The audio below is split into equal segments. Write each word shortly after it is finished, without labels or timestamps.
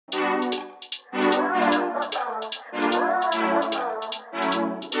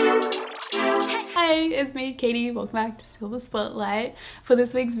Hi, it's me, Katie. Welcome back to Silver Spotlight. For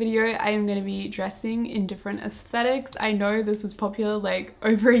this week's video, I am going to be dressing in different aesthetics. I know this was popular like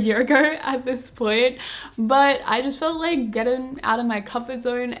over a year ago at this point, but I just felt like getting out of my comfort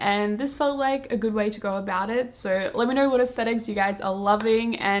zone and this felt like a good way to go about it. So let me know what aesthetics you guys are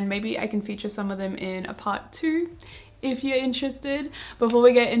loving and maybe I can feature some of them in a part 2. If you're interested. Before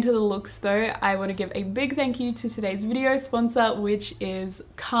we get into the looks though, I want to give a big thank you to today's video sponsor, which is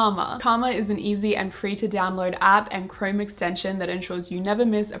Karma. Karma is an easy and free to download app and Chrome extension that ensures you never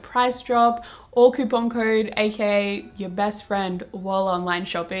miss a price drop or coupon code, aka your best friend while online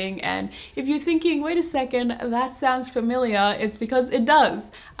shopping. And if you're thinking, wait a second, that sounds familiar, it's because it does.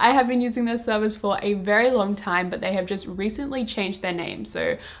 I have been using this service for a very long time, but they have just recently changed their name.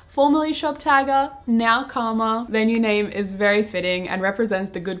 So formerly ShopTagger, now Karma. Their new name is very fitting and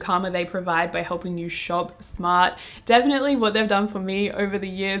represents the good karma they provide by helping you shop smart. Definitely what they've done for me over the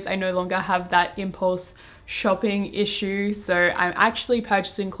years. I no longer have that impulse shopping issue, so I'm actually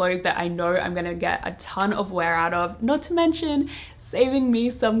purchasing clothes that I know I'm gonna get a ton of wear out of, not to mention saving me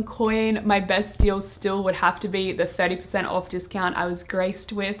some coin. My best deal still would have to be the 30% off discount I was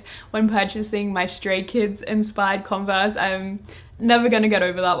graced with when purchasing my Stray Kids inspired Converse. I'm never gonna get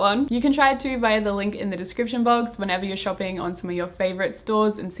over that one. You can try it too via the link in the description box. Whenever you're shopping on some of your favorite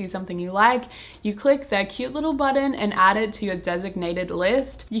stores and see something you like, you click their cute little button and add it to your designated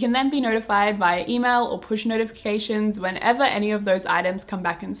list. You can then be notified via email or push notifications whenever any of those items come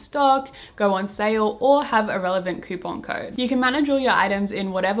back in stock, go on sale, or have a relevant coupon code. You can manage all your items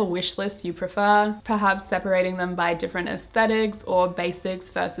in whatever wish list you prefer, perhaps separating them by different aesthetics or basics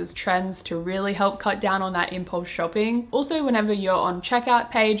versus trends to really help cut down on that impulse shopping. Also, whenever you're on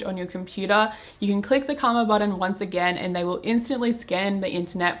checkout page on your computer, you can click the Karma button once again and they will instantly scan the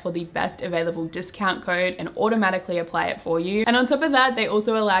internet for the best available discount code and automatically apply it for you. And on top of that, they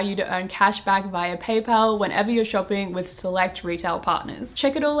also allow you to earn cash back via PayPal whenever you're shopping with select retail partners.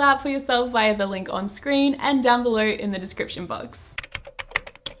 Check it all out for yourself via the link on screen and down below in the description box.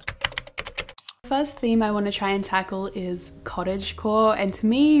 First theme I want to try and tackle is cottagecore, and to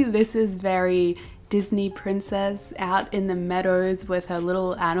me this is very Disney princess out in the meadows with her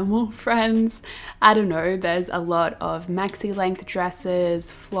little animal friends. I don't know, there's a lot of maxi length dresses,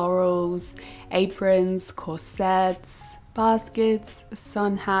 florals, aprons, corsets, baskets,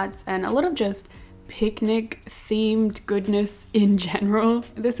 sun hats, and a lot of just picnic themed goodness in general.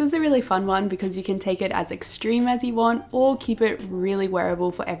 This is a really fun one because you can take it as extreme as you want or keep it really wearable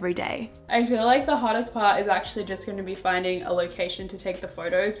for every day. I feel like the hardest part is actually just going to be finding a location to take the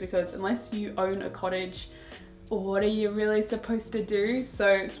photos, because unless you own a cottage, what are you really supposed to do?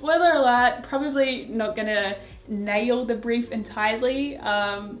 So spoiler alert, probably not gonna nail the brief entirely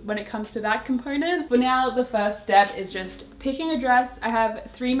when it comes to that component. For now, the first step is just picking a dress. I have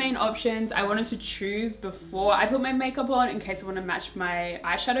 3 main options I wanted to choose before I put my makeup on in case I want to match my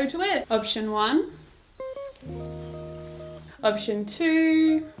eyeshadow to it. Option 1, option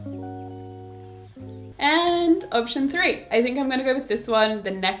 2, and option 3. I think I'm gonna go with this one.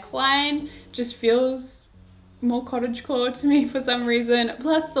 The neckline just feels more cottagecore to me for some reason.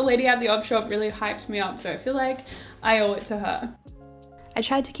 Plus the lady at the op shop really hyped me up, so I feel like I owe it to her. I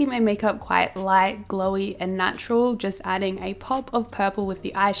tried to keep my makeup quite light, glowy and natural, just adding a pop of purple with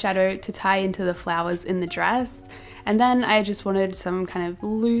the eyeshadow to tie into the flowers in the dress. And then I just wanted some kind of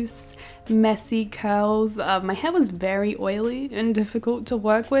loose, messy curls. My hair was very oily and difficult to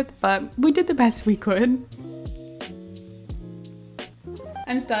work with, but we did the best we could.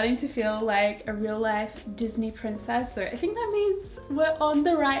 I'm starting to feel like a real life Disney princess, so I think that means we're on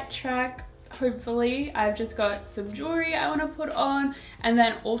the right track. Hopefully. I've just got some jewelry I want to put on and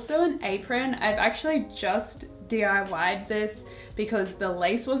then also an apron. I've actually just DIY'd this because the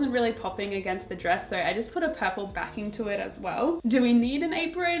lace wasn't really popping against the dress, so I just put a purple backing to it as well. Do we need an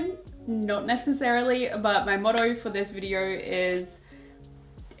apron? Not necessarily, but my motto for this video is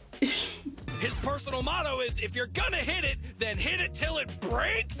his personal motto is, if you're gonna hit it, then hit it till it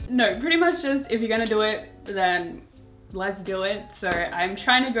breaks. No, pretty much just if you're gonna do it, then let's do it. So I'm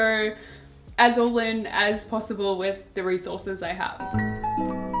trying to go as all in as possible with the resources I have.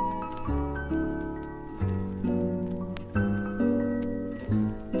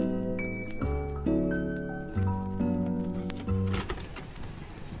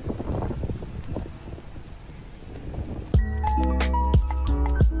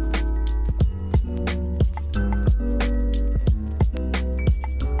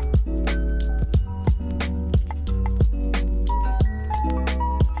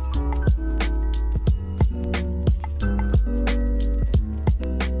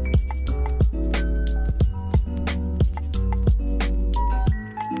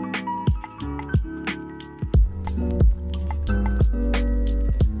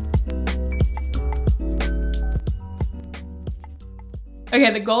 Okay,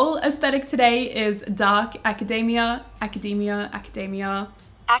 the goal aesthetic today is dark academia.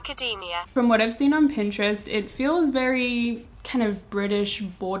 From what I've seen on Pinterest, it feels very kind of British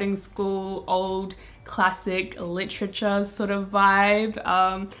boarding school, old classic literature sort of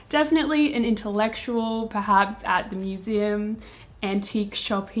vibe. Definitely an intellectual, perhaps at the museum, antique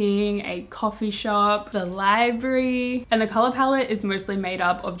shopping, a coffee shop, the library. And the color palette is mostly made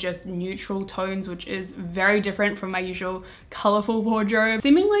up of just neutral tones, which is very different from my usual colorful wardrobe.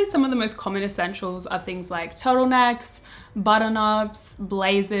 Seemingly some of the most common essentials are things like turtlenecks, button-ups,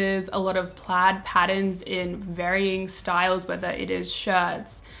 blazers, a lot of plaid patterns in varying styles, whether it is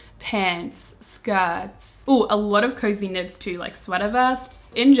shirts, pants, skirts. Ooh, a lot of cozy knits too, like sweater vests.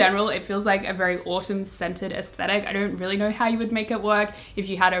 In general, it feels like a very autumn scented aesthetic. I don't really know how you would make it work if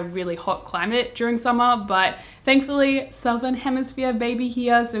you had a really hot climate during summer, but thankfully Southern Hemisphere baby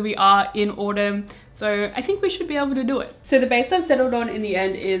here, so we are in autumn. So I think we should be able to do it. So the base I've settled on in the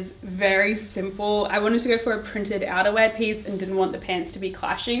end is very simple. I wanted to go for a printed outerwear piece and didn't want the pants to be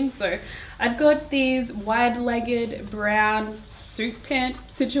clashing. So I've got these wide-legged brown suit pant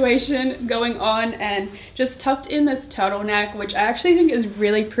situation going on and just tucked in this turtleneck, which I actually think is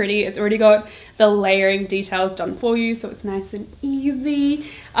really pretty. It's already got the layering details done for you, so it's nice and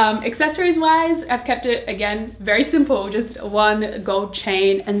easy. Accessories wise, I've kept it, again, very simple. Just one gold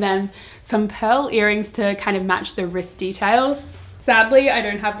chain and then some pearl earrings to kind of match the wrist details. Sadly, I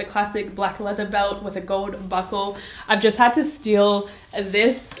don't have the classic black leather belt with a gold buckle. I've just had to steal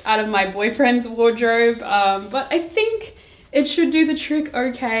this out of my boyfriend's wardrobe, but I think it should do the trick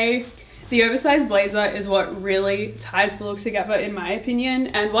okay. The oversized blazer is what really ties the look together in my opinion.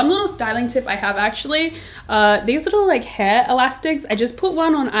 And one little styling tip I have actually, these little like hair elastics, I just put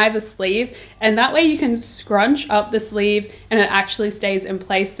one on either sleeve and that way you can scrunch up the sleeve and it actually stays in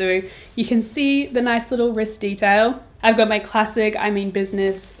place so you can see the nice little wrist detail. I've got my classic, I mean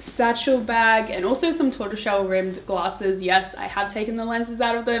business, satchel bag and also some tortoiseshell rimmed glasses. Yes, I have taken the lenses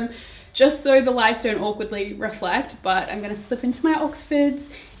out of them just so the lights don't awkwardly reflect, but I'm gonna slip into my Oxfords,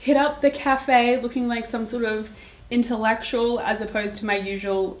 hit up the cafe looking like some sort of intellectual as opposed to my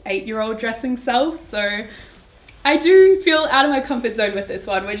usual 8-year-old dressing self. So I do feel out of my comfort zone with this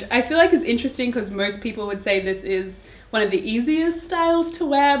one, which I feel like is interesting because most people would say this is one of the easiest styles to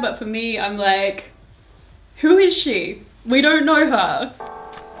wear, but for me, I'm like, who is she? We don't know her.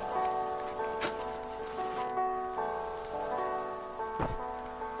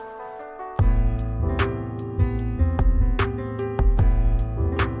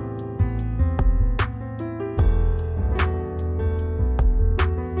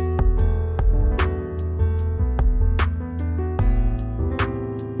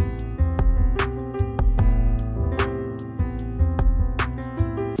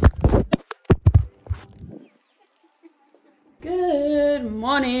 Good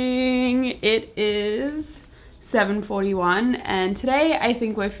morning. It is 7:41 and today I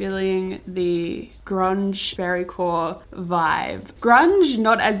think we're feeling the grunge fairycore vibe. Grunge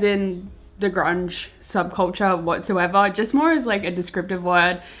not as in the grunge subculture whatsoever, just more as like a descriptive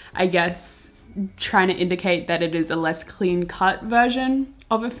word, I guess, trying to indicate that it is a less clean cut version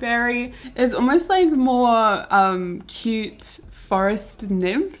of a fairy. It's almost like more cute forest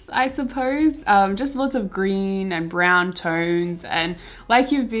nymph, I suppose. Just lots of green and brown tones and like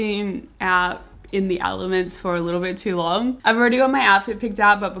you've been out in the elements for a little bit too long. I've already got my outfit picked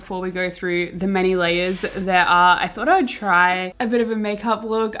out, but before we go through the many layers there are, I thought I'd try a bit of a makeup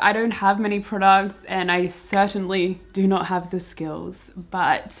look. I don't have many products and I certainly do not have the skills,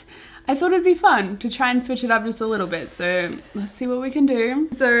 but I thought it'd be fun to try and switch it up just a little bit. So let's see what we can do.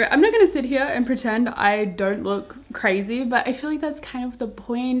 So I'm not gonna sit here and pretend I don't look crazy, but I feel like that's kind of the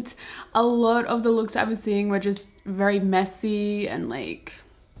point. A lot of the looks I was seeing were just very messy and like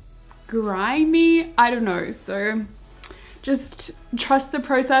grimy. I don't know. So just trust the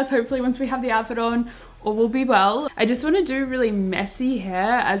process. Hopefully once we have the outfit on, all will be well. I just want to do really messy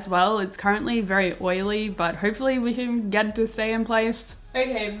hair as well. It's currently very oily, but hopefully we can get it to stay in place.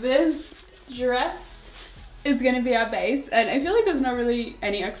 Okay, this dress is going to be our base and I feel like there's not really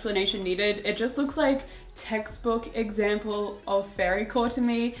any explanation needed. It just looks like textbook example of fairycore to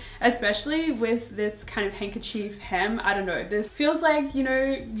me, especially with this kind of handkerchief hem. I don't know, this feels like, you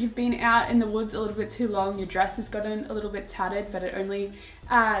know, you've been out in the woods a little bit too long, your dress has gotten a little bit tattered, but it only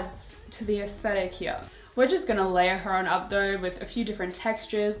adds to the aesthetic here. We're just gonna layer her on up though with a few different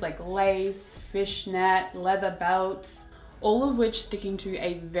textures like lace, fishnet, leather belt, all of which sticking to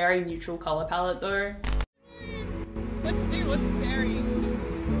a very neutral color palette though. What to do? What's fairy?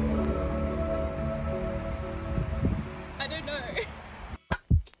 I don't know.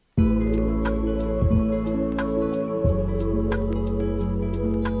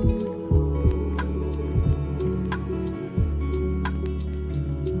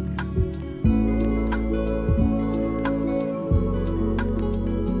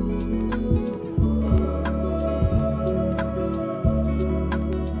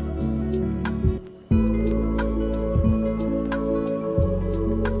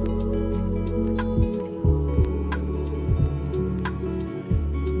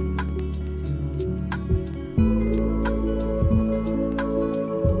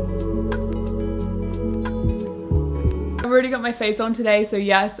 already got my face on today, so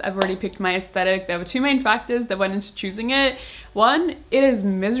yes, I've already picked my aesthetic. There were two main factors that went into choosing it. One, it is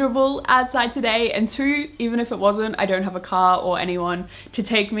miserable outside today, and two, even if it wasn't, I don't have a car or anyone to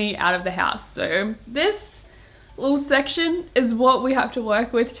take me out of the house. So this little section is what we have to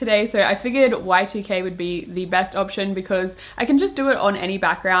work with today. So I figured Y2K would be the best option because I can just do it on any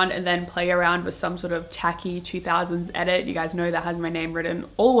background and then play around with some sort of tacky 2000s edit. You guys know that has my name written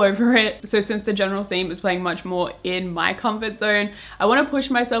all over it. So since the general theme is playing much more in my comfort zone, I want to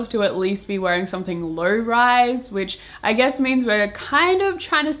push myself to at least be wearing something low rise, which I guess means we're kind of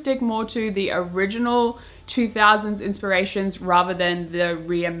trying to stick more to the original 2000s inspirations rather than the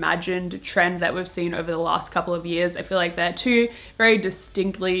reimagined trend that we've seen over the last couple of years. I feel like they're two very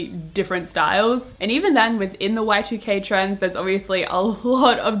distinctly different styles. And even then, within the Y2K trends, there's obviously a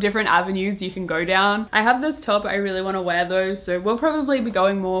lot of different avenues you can go down. I have this top, I really want to wear though, so we'll probably be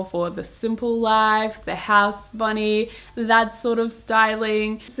going more for the simple life, the house bunny, that sort of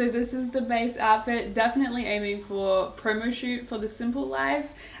styling. So this is the base outfit, definitely aiming for promo shoot for the simple life.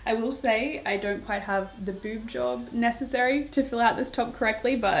 I will say I don't quite have the boob job necessary to fill out this top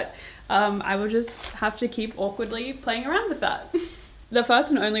correctly, but I will just have to keep awkwardly playing around with that. The first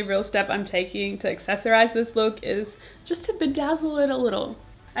and only real step I'm taking to accessorize this look is just to bedazzle it a little.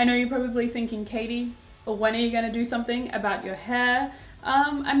 I know you're probably thinking, Katie, when are you going to do something about your hair?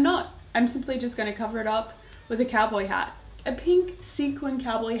 I'm not. I'm simply just going to cover it up with a cowboy hat. A pink sequin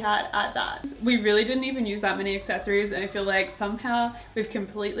cowboy hat at that. We really didn't even use that many accessories, and I feel like somehow we've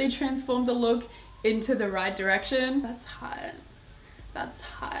completely transformed the look into the right direction. That's hot. That's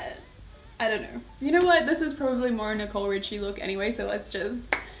hot. I don't know. You know what? This is probably more a Nicole Richie look anyway, so let's just,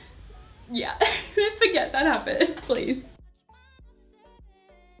 yeah, forget that happened, please.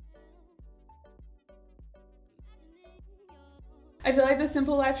 I feel like the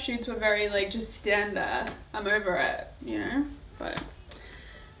simple life shoots were very like, just stand there, I'm over it, you know? But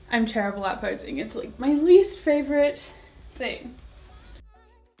I'm terrible at posing. It's like my least favorite thing.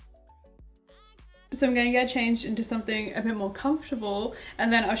 So I'm gonna get changed into something a bit more comfortable,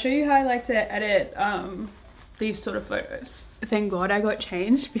 and then I'll show you how I like to edit these sort of photos. Thank God I got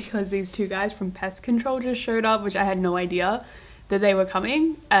changed because these two guys from Pest Control just showed up, which I had no idea that they were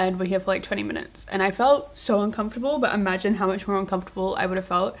coming, and we're here for like 20 minutes and I felt so uncomfortable, but imagine how much more uncomfortable I would have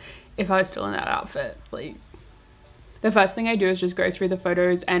felt if I was still in that outfit. Like, the first thing I do is just go through the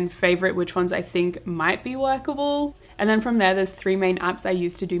photos and favorite which ones I think might be workable. And then from there, there's three main apps I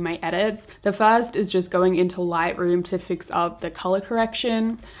use to do my edits. The first is just going into Lightroom to fix up the color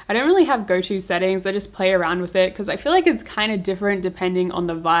correction. I don't really have go-to settings. I just play around with it because I feel like it's kind of different depending on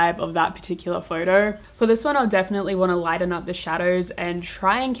the vibe of that particular photo. For this one, I'll definitely want to lighten up the shadows and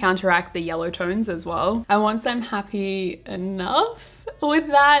try and counteract the yellow tones as well. And once I'm happy enough with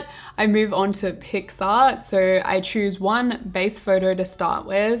that, I move on to PixArt. So I choose one base photo to start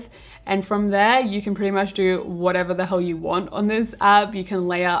with, and from there you can pretty much do whatever the hell you want on this app. You can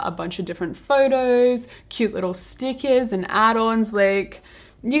layer a bunch of different photos, cute little stickers and add-ons. Like,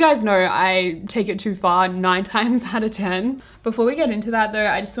 you guys know I take it too far 9 times out of 10. Before we get into that though,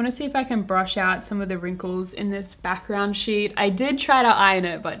 I just want to see if I can brush out some of the wrinkles in this background sheet. I did try to iron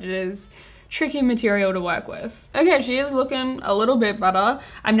it, but it is tricky material to work with. Okay, she is looking a little bit better.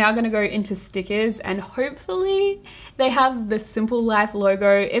 I'm now gonna go into stickers, and hopefully they have the Simple Life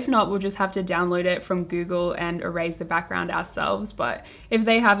logo. If not, we'll just have to download it from Google and erase the background ourselves. But if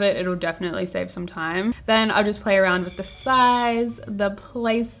they have it, it'll definitely save some time. Then I'll just play around with the size, the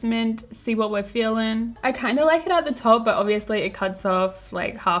placement, see what we're feeling. I kind of like it at the top, but obviously it cuts off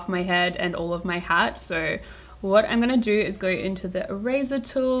like half my head and all of my hat. So what I'm gonna do is go into the eraser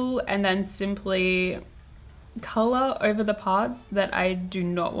tool and then simply color over the parts that I do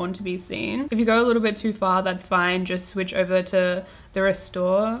not want to be seen. If you go a little bit too far, that's fine. Just switch over to the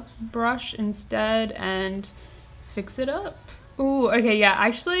restore brush instead and fix it up. Ooh, okay, yeah,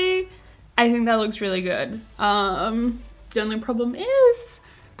 actually, I think that looks really good. The only problem is,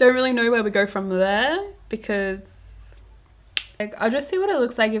 don't really know where we go from there because I'll just see what it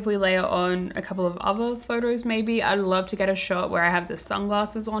looks like if we layer on a couple of other photos maybe. I'd love to get a shot where I have the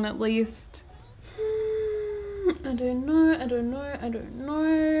sunglasses on at least. I don't know.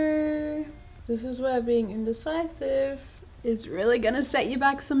 This is where being indecisive is really gonna set you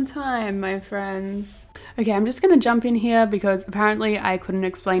back some time, my friends. Okay, I'm just gonna jump in here because apparently I couldn't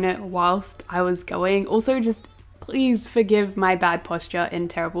explain it whilst I was going. Also, just please forgive my bad posture and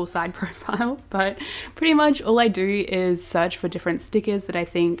terrible side profile, but pretty much all I do is search for different stickers that I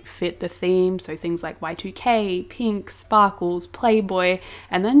think fit the theme. So things like Y2K, pink, sparkles, Playboy,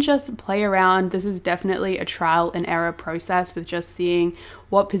 and then just play around. This is definitely a trial and error process with just seeing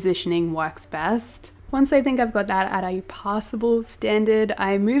what positioning works best. Once I think I've got that at a passable standard,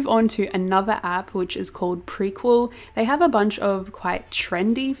 I move on to another app which is called Prequel. They have a bunch of quite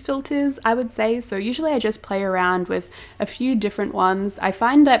trendy filters, I would say, so usually I just play around with a few different ones. I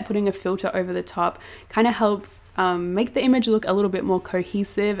find that putting a filter over the top kind of helps make the image look a little bit more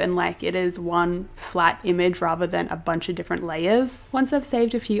cohesive and like it is one flat image rather than a bunch of different layers. Once I've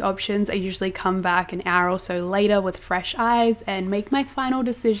saved a few options, I usually come back an hour or so later with fresh eyes and make my final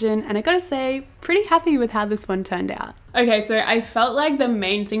decision, and I gotta say, pretty happy with how this one turned out. Okay, so I felt like the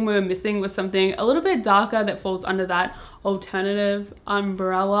main thing we were missing was something a little bit darker that falls under that alternative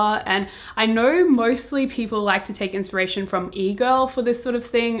umbrella, and I know mostly people like to take inspiration from e-girl for this sort of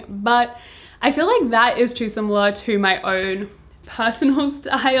thing, but I feel like that is too similar to my own personal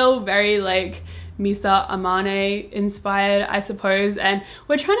style, very like Misa Amane inspired, I suppose, and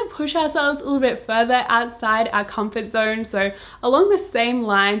we're trying to push ourselves a little bit further outside our comfort zone. So along the same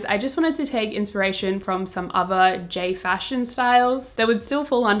lines, I just wanted to take inspiration from some other J fashion styles that would still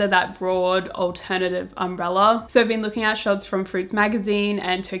fall under that broad alternative umbrella. So I've been looking at shots from Fruits magazine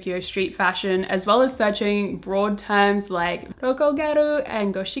and Tokyo street fashion, as well as searching broad terms like rokogaru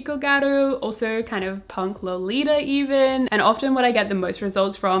and goshikogaru, also kind of punk lolita even, and often what I get the most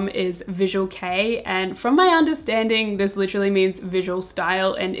results from is visual K. And from my understanding, this literally means visual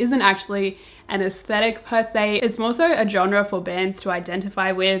style and isn't actually an aesthetic per se. It's more so a genre for bands to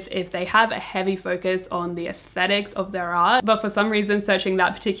identify with if they have a heavy focus on the aesthetics of their art. But for some reason, searching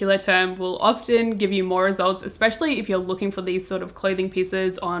that particular term will often give you more results, especially if you're looking for these sort of clothing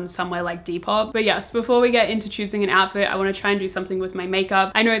pieces on somewhere like Depop. But yes, before we get into choosing an outfit, I want to try and do something with my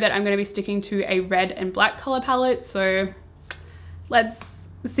makeup. I know that I'm going to be sticking to a red and black color palette, so let's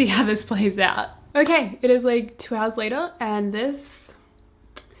see how this plays out. Okay, it is like 2 hours later and this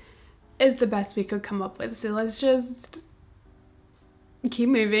is the best we could come up with. So let's just keep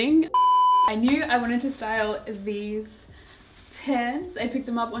moving. I knew I wanted to style these pants. I picked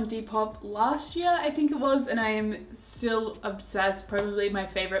them up on Depop last year, I think it was, and I am still obsessed. Probably my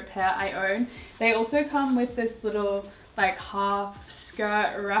favorite pair I own. They also come with this little like half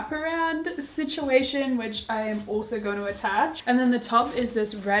skirt wraparound situation, which I am also going to attach. And then the top is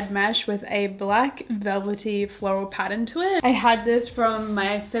this red mesh with a black velvety floral pattern to it. I had this from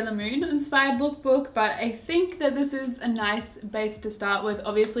my Sailor Moon inspired lookbook, but I think that this is a nice base to start with.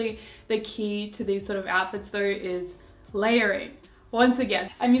 Obviously, the key to these sort of outfits though is layering. Once again,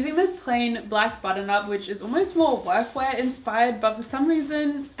 I'm using this plain black button-up, which is almost more workwear inspired, but for some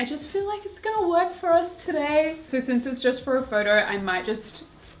reason, I just feel like it's gonna work for us today. So since it's just for a photo, I might just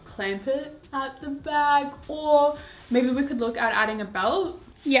clamp it at the back, or maybe we could look at adding a belt.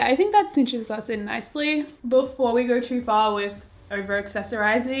 Yeah, I think that cinches us in nicely. Before we go too far with over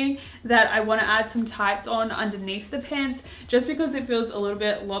accessorizing, that I want to add some tights on underneath the pants, just because it feels a little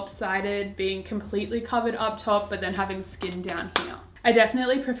bit lopsided being completely covered up top but then having skin down here. I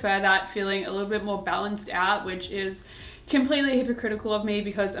definitely prefer that feeling a little bit more balanced out, which is completely hypocritical of me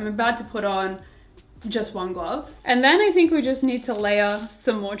because I'm about to put on just one glove. And then I think we just need to layer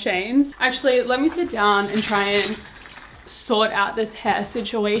some more chains. Actually, let me sit down and try and sort out this hair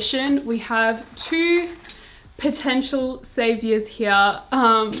situation. We have two potential saviors here.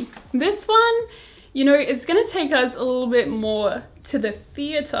 This one, you know, it's gonna take us a little bit more to the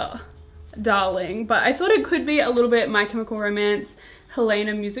theater, darling, but I thought it could be a little bit My Chemical Romance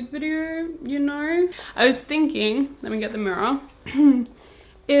Helena music video, you know. I was thinking, let me get the mirror,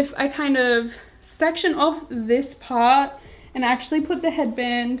 if I kind of section off this part and actually put the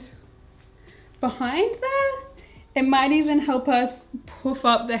headband behind there, it might even help us puff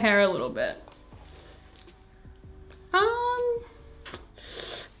up the hair a little bit.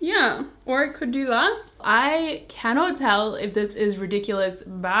 Yeah, or it could do that. I cannot tell if this is ridiculous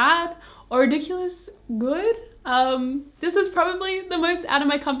bad or ridiculous good. This is probably the most out of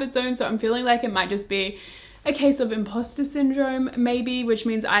my comfort zone, so I'm feeling like it might just be a case of imposter syndrome maybe, which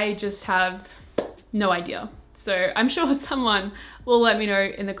means I just have no idea. So I'm sure someone will let me know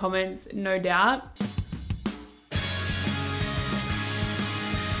in the comments, no doubt.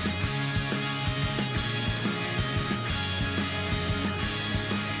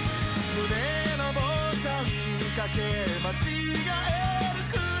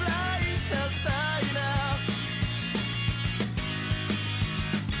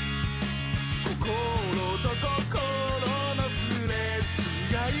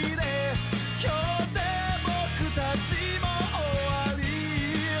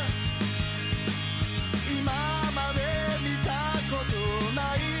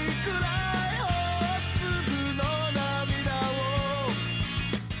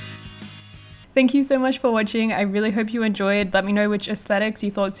 Thank you so much for watching. I really hope you enjoyed. Let me know which aesthetics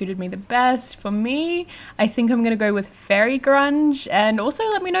you thought suited me the best. For me, I think I'm gonna go with fairy grunge, and also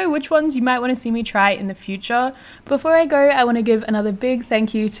let me know which ones you might want to see me try in the future. Before I go, I want to give another big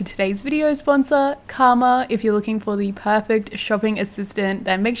thank you to today's video sponsor, Karma. If you're looking for the perfect shopping assistant,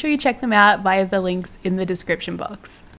 then make sure you check them out via the links in the description box.